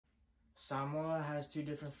Samoa has two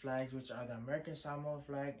different flags, which are the American Samoa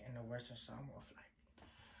flag and the Western Samoa flag.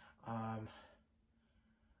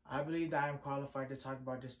 I believe that I'm qualified to talk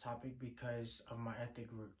about this topic because of my ethnic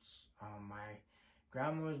roots. My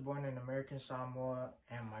grandma was born in American Samoa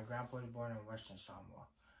and my grandpa was born in Western Samoa.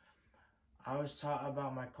 I was taught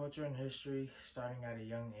about my culture and history starting at a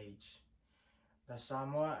young age. The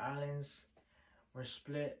Samoa Islands were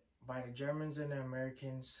split by the Germans and the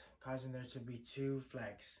Americans, causing there to be two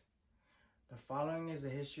flags. The following is the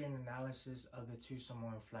history and analysis of the two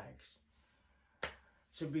Samoan flags.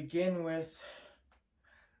 To begin with,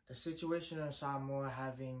 the situation of Samoa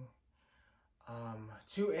having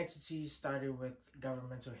two entities started with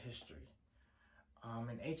governmental history.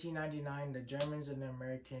 In 1899, the Germans and the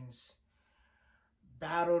Americans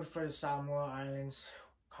battled for the Samoa Islands,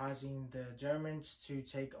 causing the Germans to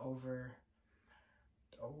take over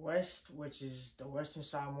the west, which is the Western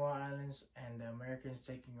Samoa Islands, and the Americans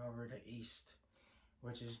taking over the east,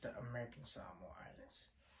 which is the American Samoa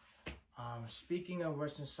Islands. Speaking of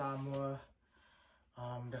Western Samoa,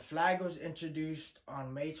 the flag was introduced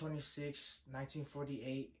on May 26,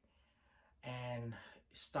 1948, and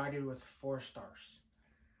started with 4 stars.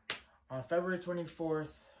 On February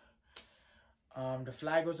 24th, the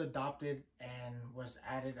flag was adopted and was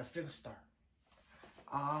added a 5th star.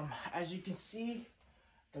 As you can see,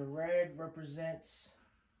 the red represents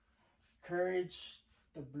courage,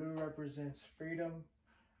 the blue represents freedom,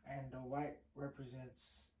 and the white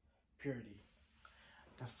represents purity.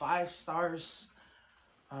 The 5 stars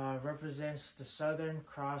represents the Southern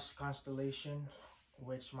Cross constellation,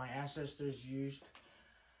 which my ancestors used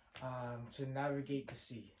to navigate the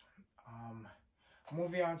sea.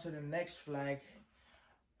 Moving on to the next flag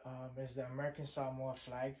is the American Samoa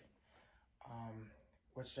flag,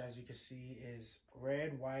 which, as you can see, is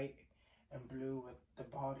red, white, and blue with the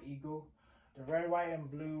bald eagle. The red, white,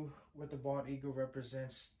 and blue with the bald eagle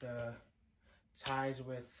represents the ties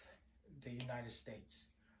with the United States.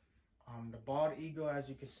 The bald eagle, as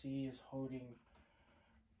you can see, is holding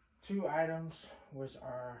 2 items, which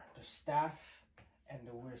are the staff and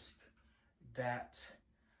the whisk, that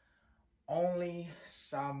only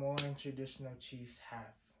Samoan traditional chiefs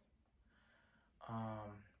have.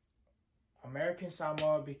 American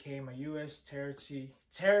Samoa became a U.S.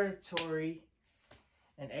 territory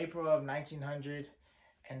in April of 1900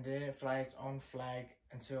 and didn't fly its own flag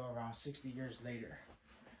until around 60 years later.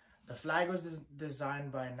 The flag was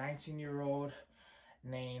designed by a 19-year-old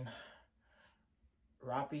named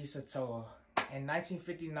Rapi Satoa in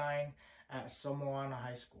 1959 at Samoana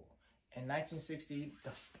High School. In 1960,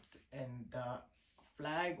 the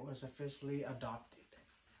flag was officially adopted.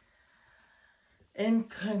 In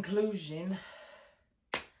conclusion,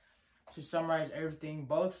 to summarize everything,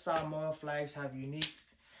 both Samoa flags have unique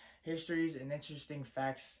histories and interesting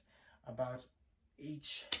facts about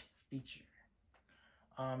each feature.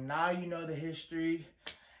 Now you know the history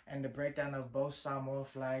and the breakdown of both Samoa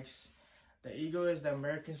flags. The eagle is the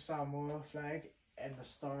American Samoa flag and the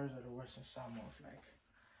stars are the Western Samoa flag.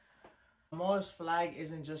 Samoa's flag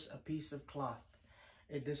isn't just a piece of cloth.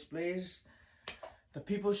 It displays the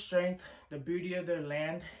people's strength, the beauty of their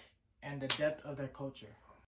land, and the depth of their culture.